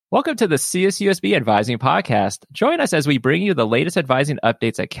Welcome to the CSUSB Advising Podcast. Join us as we bring you the latest advising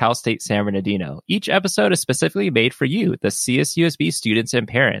updates at Cal State San Bernardino. Each episode is specifically made for you, the CSUSB students and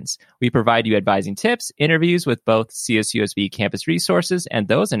parents. We provide you advising tips, interviews with both CSUSB campus resources and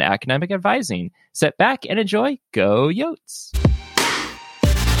those in academic advising. Sit back and enjoy. Go Yotes!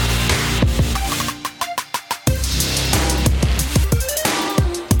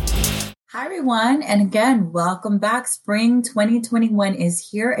 Hi, everyone. And again, welcome back. Spring 2021 is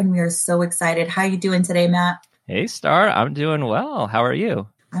here, and we are so excited. How are you doing today, Matt? Hey, Star. I'm doing well. How are you?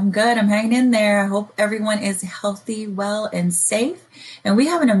 I'm good. I'm hanging in there. I hope everyone is healthy, well, and safe. And we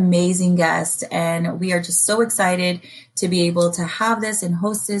have an amazing guest, and we are just so excited to be able to have this and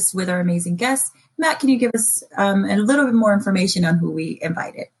host this with our amazing guest. Matt, can you give us a little bit more information on who we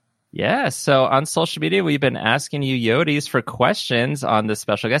invited? Yeah, so on social media, we've been asking you Yotes for questions on this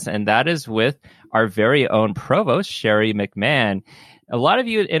special guest, and that is with our very own provost, Sherry McMahon. A lot of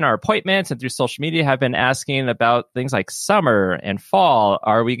you in our appointments and through social media have been asking about things like summer and fall.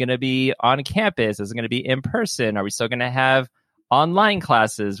 Are we going to be on campus? Is it going to be in person? Are we still going to have online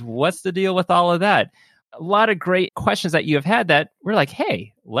classes? What's the deal with all of that? A lot of great questions that you have had that we're like,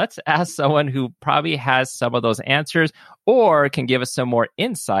 hey, let's ask someone who probably has some of those answers or can give us some more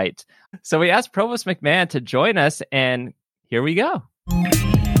insight. So we asked Provost McMahon to join us, and here we go.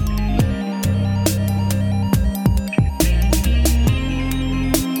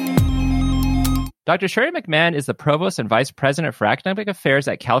 Dr. Sherry McMahon is the Provost and Vice President for Academic Affairs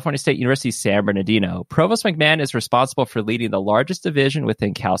at California State University, San Bernardino. Provost McMahon is responsible for leading the largest division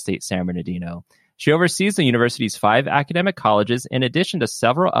within Cal State San Bernardino. She oversees the university's 5 academic colleges, in addition to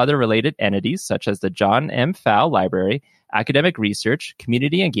several other related entities, such as the John M. Fowle Library, academic research,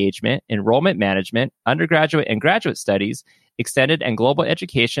 community engagement, enrollment management, undergraduate and graduate studies, extended and global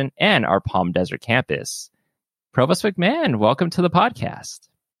education, and our Palm Desert campus. Provost McMahon, welcome to the podcast.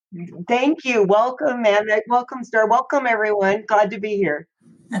 Thank you. Welcome, man. Welcome, Star. Welcome, everyone. Glad to be here.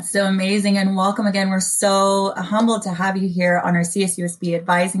 That's so amazing. And welcome again. We're so humbled to have you here on our CSUSB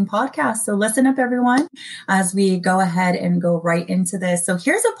Advising Podcast. So listen up, everyone, as we go ahead and go right into this. So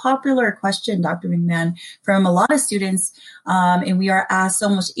here's a popular question, Dr. McMahon, from a lot of students. And we are asked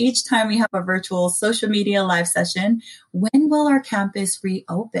almost each time we have a virtual social media live session, when will our campus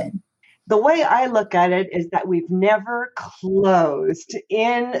reopen? The way I look at it is that we've never closed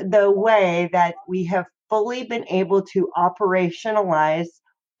in the way that we have fully been able to operationalize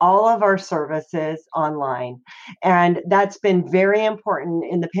all of our services online. And that's been very important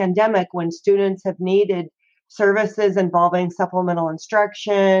in the pandemic when students have needed services involving supplemental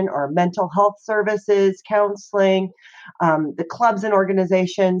instruction or mental health services, counseling, the clubs and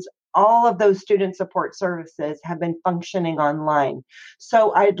organizations. All of those student support services have been functioning online.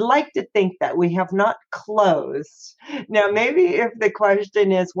 So I'd like to think that we have not closed. Now, maybe if the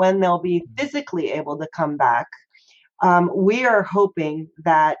question is when they'll be physically able to come back, we are hoping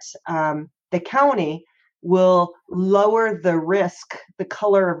that the county will lower the risk, the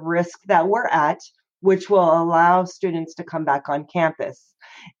color of risk that we're at, which will allow students to come back on campus.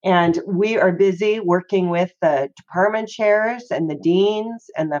 And we are busy working with the department chairs and the deans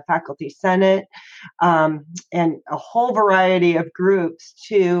and the faculty senate and a whole variety of groups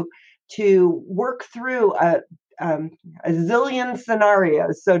to work through a zillion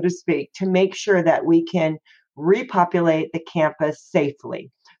scenarios, so to speak, to make sure that we can repopulate the campus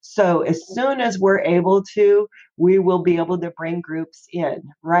safely. So as soon as we're able to, we will be able to bring groups in.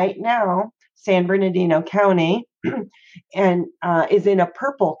 Right now, San Bernardino County and is in a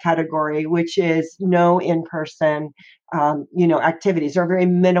purple category, which is no in-person, activities are very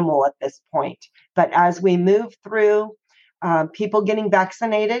minimal at this point. But as we move through people getting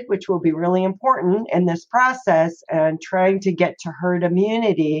vaccinated, which will be really important in this process, and trying to get to herd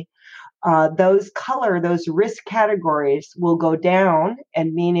immunity, those risk categories will go down,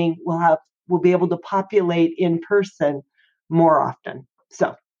 and meaning we'll be able to populate in person more often.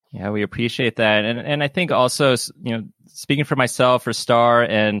 So. Yeah, we appreciate that. And I think also, speaking for myself, for Star,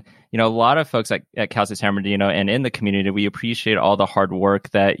 and, a lot of folks at Cal State San Bernardino and in the community, we appreciate all the hard work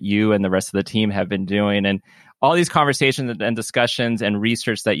that you and the rest of the team have been doing, and all these conversations and discussions and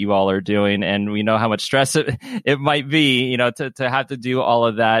research that you all are doing. And we know how much stress it might be, to have to do all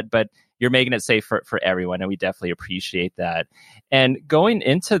of that, but you're making it safe for everyone. And we definitely appreciate that. And going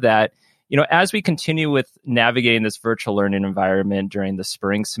into that, as we continue with navigating this virtual learning environment during the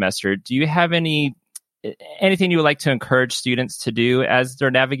spring semester, do you have anything you would like to encourage students to do as they're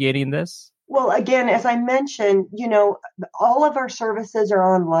navigating this? Well, again, as I mentioned, all of our services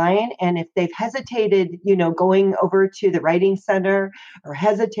are online. And if they've hesitated, going over to the Writing Center or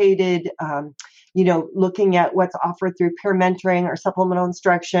hesitated, looking at what's offered through peer mentoring or supplemental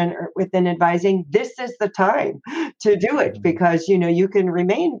instruction or within advising, this is the time to do it because, you can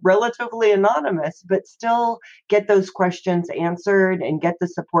remain relatively anonymous, but still get those questions answered and get the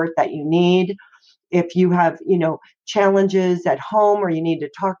support that you need. If you have, challenges at home or you need to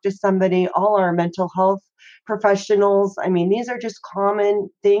talk to somebody, all our mental health professionals, these are just common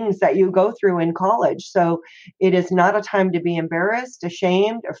things that you go through in college. So it is not a time to be embarrassed,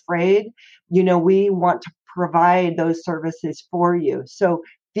 ashamed, afraid. We want to provide those services for you. So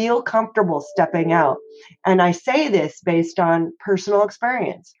feel comfortable stepping out. And I say this based on personal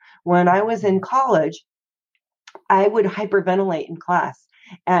experience. When I was in college, I would hyperventilate in class.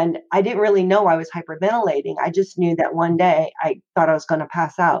 And I didn't really know I was hyperventilating. I just knew that one day I thought I was going to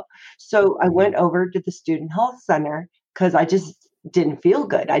pass out. So I went over to the student health center because I just didn't feel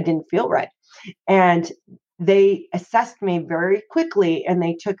good. I didn't feel right. And they assessed me very quickly and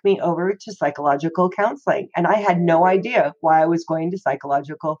they took me over to psychological counseling. And I had no idea why I was going to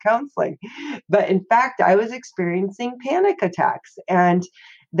psychological counseling. But in fact, I was experiencing panic attacks. And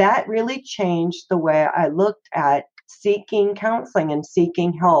that really changed the way I looked at seeking counseling and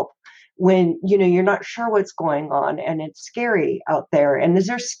seeking help when, you're not sure what's going on and it's scary out there. And these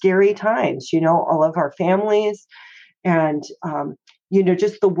are scary times, all of our families and,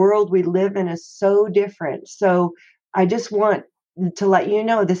 just the world we live in is so different. So I just want to let you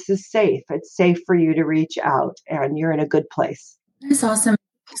know this is safe. It's safe for you to reach out and you're in a good place. That's awesome.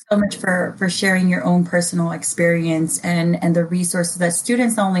 Thank you so much for sharing your own personal experience and the resources that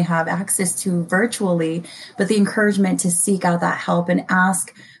students not only have access to virtually, but the encouragement to seek out that help and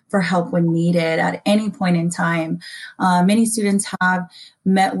ask for help when needed at any point in time. Many students have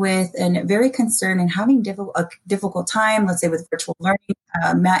met with and very concerned and having a difficult time, let's say with virtual learning.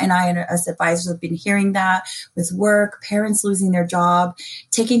 Matt and I, as advisors, have been hearing that with work, parents losing their job,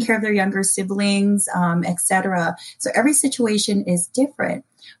 taking care of their younger siblings, etc. So every situation is different.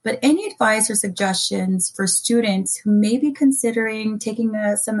 But any advice or suggestions for students who may be considering taking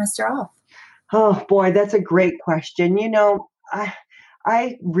a semester off? Oh boy, that's a great question.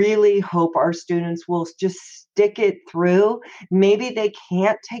 I really hope our students will just stick it through. Maybe they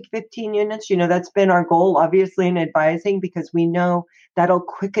can't take 15 units. That's been our goal, obviously, in advising, because we know that'll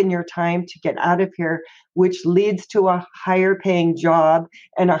quicken your time to get out of here, which leads to a higher paying job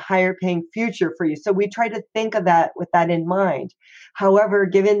and a higher paying future for you. So we try to think of that with that in mind. However,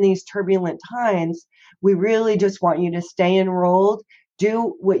 given these turbulent times, we really just want you to stay enrolled,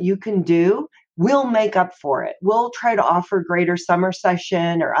 do what you can do. We'll make up for it. We'll try to offer greater summer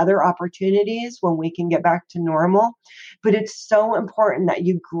session or other opportunities when we can get back to normal. But it's so important that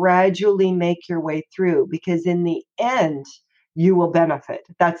you gradually make your way through because in the end, you will benefit.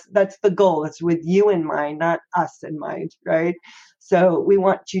 That's the goal. It's with you in mind, not us in mind, right? So we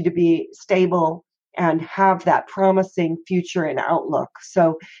want you to be stable and have that promising future and outlook.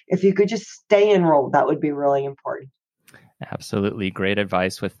 So if you could just stay enrolled, that would be really important. Absolutely. Great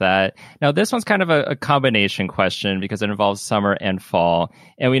advice with that. Now, this one's kind of a combination question because it involves summer and fall.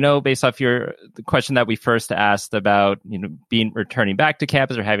 And we know based off the question that we first asked about, returning back to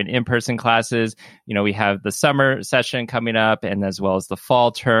campus or having in-person classes, we have the summer session coming up and as well as the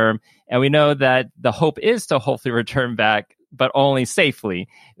fall term. And we know that the hope is to hopefully return back, but only safely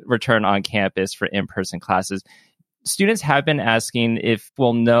return on campus for in-person classes. Students have been asking if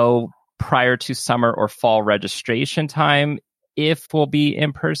we'll know prior to summer or fall registration time if we'll be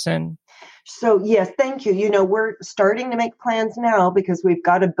in person? So yes, thank you. We're starting to make plans now because we've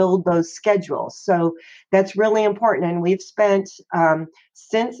got to build those schedules. So that's really important. And we've spent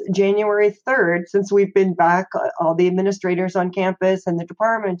since January 3rd, since we've been back, all the administrators on campus and the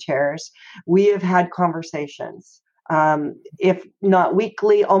department chairs, we have had conversations. If not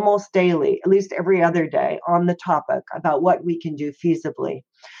weekly, almost daily, at least every other day on the topic about what we can do feasibly.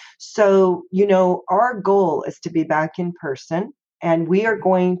 So, our goal is to be back in person, and we are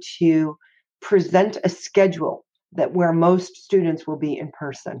going to present a schedule that where most students will be in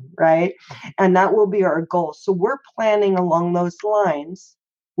person, right? And that will be our goal. So we're planning along those lines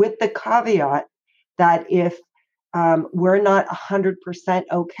with the caveat that if we're not 100%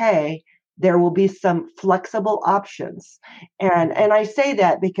 okay, there will be some flexible options. And I say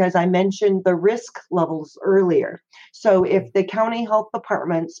that because I mentioned the risk levels earlier. So if the county health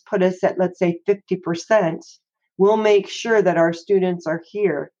departments put us at, let's say, 50%, we'll make sure that our students are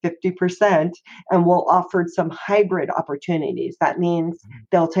here 50% and we'll offer some hybrid opportunities. That means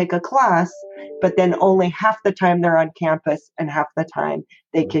they'll take a class, but then only half the time they're on campus and half the time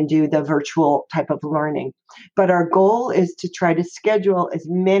they can do the virtual type of learning. But our goal is to try to schedule as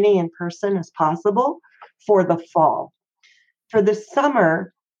many in person as possible for the fall. For the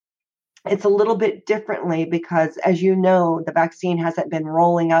summer, it's a little bit differently because, as you know, the vaccine hasn't been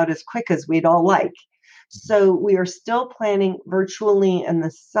rolling out as quick as we'd all like. So we are still planning virtually in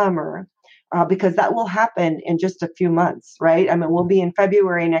the summer because that will happen in just a few months, right? I mean, we'll be in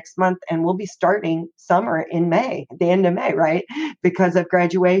February next month and we'll be starting summer in May, the end of May, right? Because of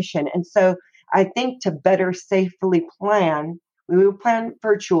graduation. And so I think to better safely plan, we will plan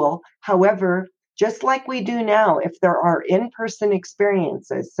virtual. However, just like we do now, if there are in-person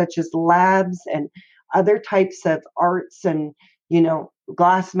experiences such as labs and other types of arts and,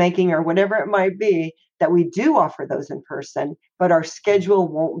 glass making or whatever it might be, that we do offer those in person, but our schedule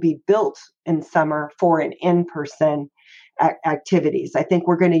won't be built in summer for an in-person activities. I think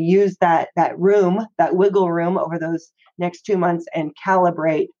we're going to use that room, that wiggle room over those next 2 months and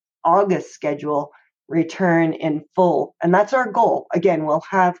calibrate August schedule return in full. And that's our goal. Again, we'll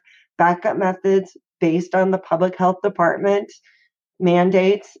have backup methods based on the public health department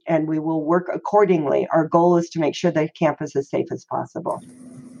mandates, and we will work accordingly. Our goal is to make sure that campus is safe as possible.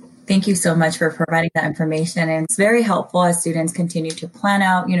 Thank you so much for providing that information. And it's very helpful as students continue to plan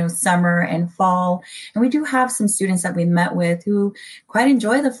out, summer and fall. And we do have some students that we met with who quite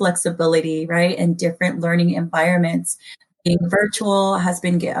enjoy the flexibility, right? And different learning environments. Being virtual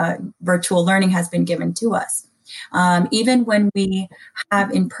virtual learning has been given to us. Even when we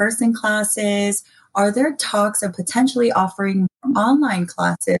have in-person classes, are there talks of potentially offering online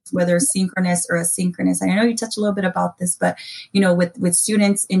classes, whether synchronous or asynchronous? And I know you touched a little bit about this, but with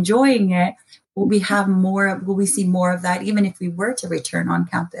students enjoying it, will we see more of that, even if we were to return on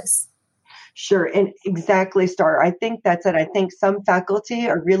campus? Sure. And exactly, Star. I think that's it. I think some faculty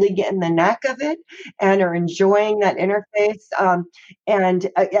are really getting the knack of it and are enjoying that interface.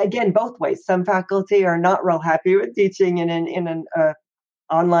 And again, both ways. Some faculty are not real happy with teaching in an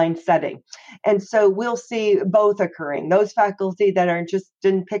online setting. And so we'll see both occurring. Those faculty that are just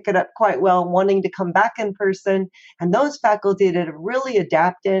didn't pick it up quite well, wanting to come back in person, and those faculty that have really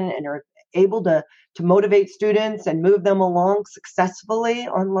adapted and are able to motivate students and move them along successfully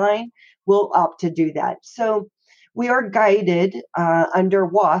online will opt to do that. So we are guided under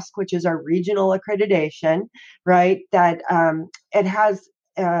WASC, which is our regional accreditation, right? That it has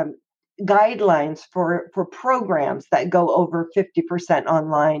guidelines for programs that go over 50%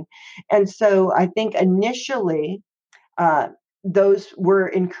 online. And so I think initially those were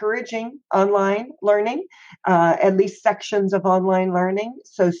encouraging online learning, at least sections of online learning.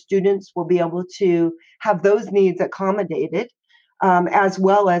 So students will be able to have those needs accommodated, as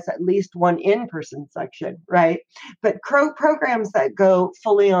well as at least one in-person section, right? But programs that go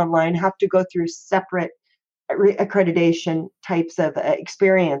fully online have to go through separate accreditation types of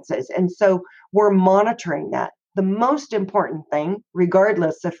experiences. And so we're monitoring that. The most important thing,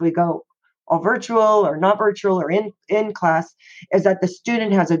 regardless if we go all virtual or not virtual or in class, is that the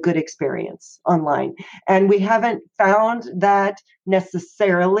student has a good experience online. And we haven't found that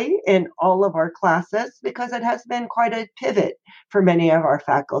necessarily in all of our classes because it has been quite a pivot for many of our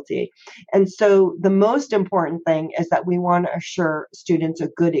faculty. And so the most important thing is that we want to assure students a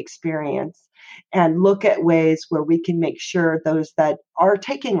good experience and look at ways where we can make sure those that are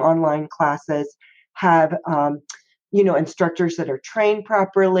taking online classes have instructors that are trained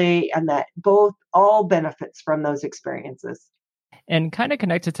properly and that all benefits from those experiences. And kind of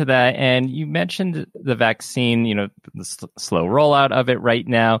connected to that, and you mentioned the vaccine, the slow rollout of it right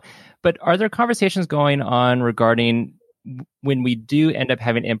now, but are there conversations going on regarding when we do end up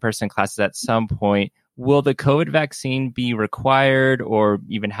having in-person classes at some point, will the COVID vaccine be required, or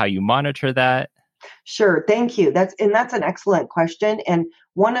even how you monitor that? Sure. Thank you. That's an excellent question. And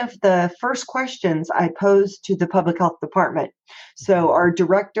one of the first questions I posed to the public health department. So our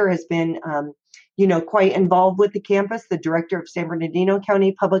director has been, quite involved with the campus, the director of San Bernardino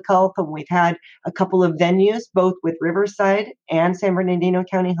County Public Health. And we've had a couple of venues, both with Riverside and San Bernardino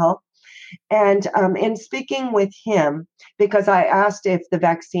County Health. And in speaking with him, because I asked if the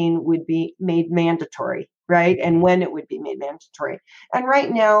vaccine would be made mandatory, right? And when it would be made mandatory. And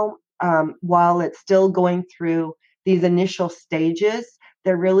right now, while it's still going through these initial stages,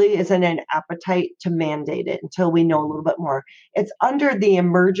 there really isn't an appetite to mandate it until we know a little bit more. It's under the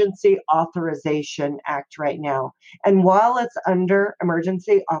Emergency Authorization Act right now. And while it's under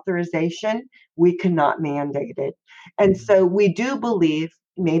emergency authorization, we cannot mandate it. And so we do believe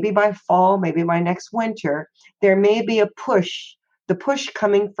maybe by fall, maybe by next winter, there may be the push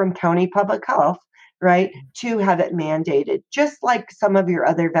coming from county public health, right, to have it mandated, just like some of your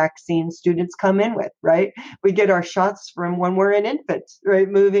other vaccine students come in with, right? We get our shots from when we're an infant, right,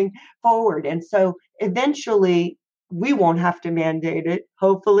 moving forward. And so eventually we won't have to mandate it.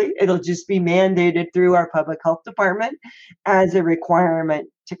 Hopefully it'll just be mandated through our public health department as a requirement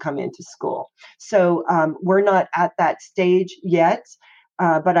to come into school. So we're not at that stage yet,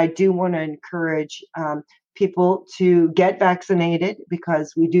 but I do want to encourage people to get vaccinated,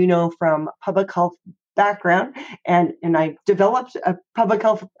 because we do know from public health background, and I developed a public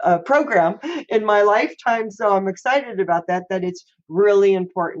health program in my lifetime, so I'm excited about that it's really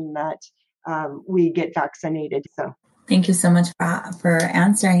important that we get vaccinated. So thank you so much for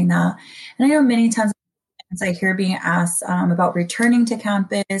answering that. And I know many times I hear being asked about returning to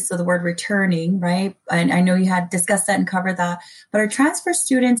campus. So the word returning, right? And I know you had discussed that and covered that. But our transfer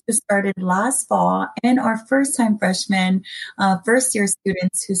students who started last fall, and our first-time freshmen, first-year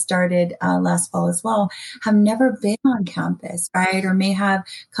students who started last fall as well, have never been on campus, right? Or may have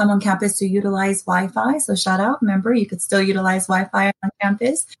come on campus to utilize Wi-Fi. So shout out, remember, you could still utilize Wi-Fi on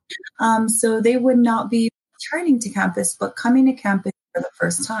campus. So they would not be returning to campus, but coming to campus for the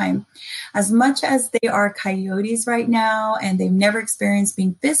first time. As much as they are coyotes right now and they've never experienced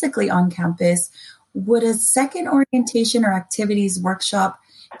being physically on campus, would a second orientation or activities workshop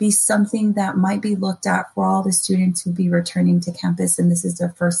be something that might be looked at for all the students who be returning to campus and this is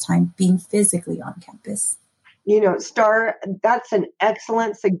their first time being physically on campus? Star, that's an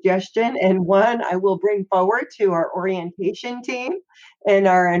excellent suggestion, and one I will bring forward to our orientation team and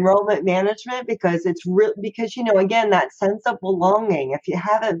our enrollment management, because it's because again, that sense of belonging. If you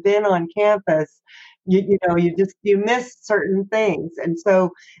haven't been on campus, you miss certain things, and so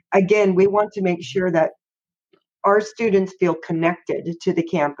again, we want to make sure that our students feel connected to the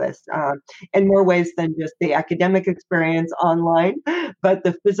campus in more ways than just the academic experience online, but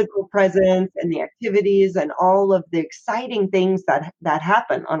the physical presence and the activities and all of the exciting things that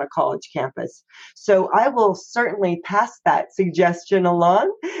happen on a college campus. So I will certainly pass that suggestion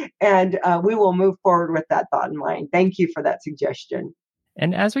along, and we will move forward with that thought in mind. Thank you for that suggestion.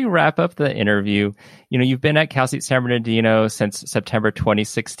 And as we wrap up the interview, you've been at Cal State San Bernardino since September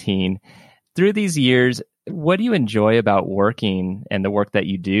 2016. Through these years, what do you enjoy about working and the work that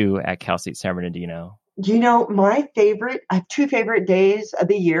you do at Cal State San Bernardino? I have two favorite days of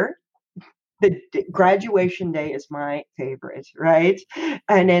the year. The graduation day is my favorite, right?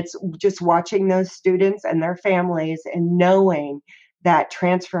 And it's just watching those students and their families and knowing that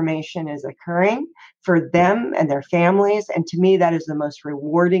transformation is occurring for them and their families. And to me, that is the most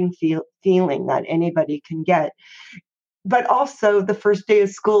rewarding feeling that anybody can get. But also the first day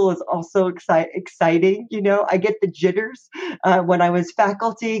of school is also exciting. I get the jitters when I was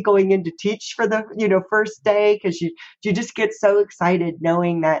faculty going in to teach for the, first day, because you just get so excited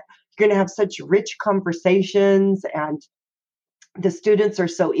knowing that you're going to have such rich conversations and the students are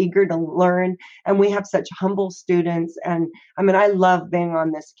so eager to learn, and we have such humble students. And I love being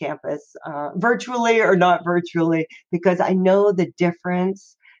on this campus, virtually or not virtually, because I know the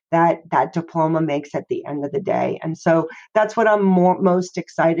difference that diploma makes at the end of the day. And so that's what I'm most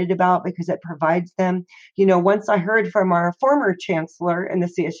excited about, because it provides them, once I heard from our former chancellor in the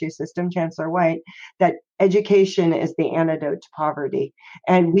CSU system, Chancellor White, that education is the antidote to poverty.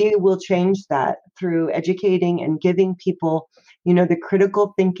 And we will change that through educating and giving people, the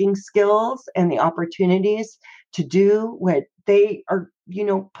critical thinking skills and the opportunities to do what they are,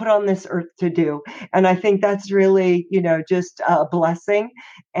 put on this earth to do. And I think that's really, just a blessing.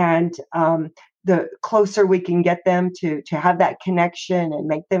 And the closer we can get them to have that connection and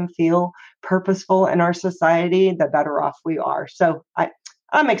make them feel purposeful in our society, the better off we are. So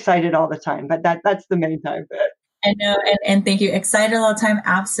I'm excited all the time, but that's the main time bit. I know, and thank you. Excited all the time,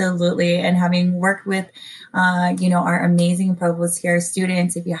 absolutely. And having worked with, our amazing provost here,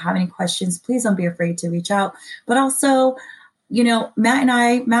 students, if you have any questions, please don't be afraid to reach out. But also,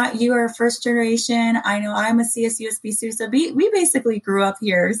 Matt, you are first generation. I know I'm a CSUSB student, so we basically grew up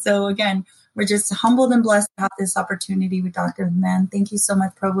here. So again, we're just humbled and blessed to have this opportunity with Dr. McMahon. Thank you so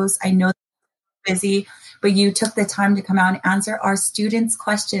much, Provost. I know busy, but you took the time to come out and answer our students'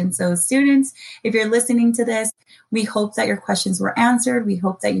 questions. So students, if you're listening to this, we hope that your questions were answered. We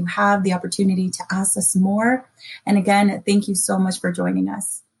hope that you have the opportunity to ask us more. And again, thank you so much for joining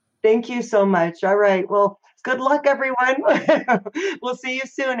us. Thank you so much. All right. Well, good luck, everyone. We'll see you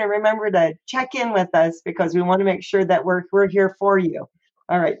soon. And remember to check in with us, because we want to make sure that we're here for you.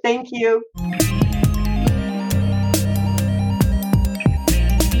 All right. Thank you.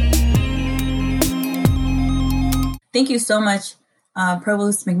 Thank you so much,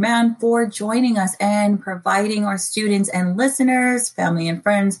 Provost McMahon, for joining us and providing our students and listeners, family and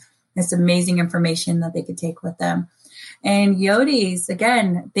friends, this amazing information that they could take with them. And Yodis,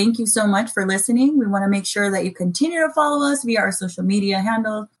 again, thank you so much for listening. We want to make sure that you continue to follow us via our social media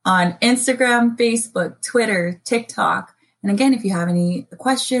handles on Instagram, Facebook, Twitter, TikTok. And again, if you have any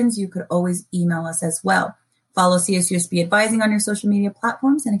questions, you could always email us as well. Follow CSUSB Advising on your social media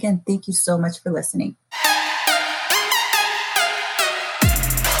platforms. And again, thank you so much for listening.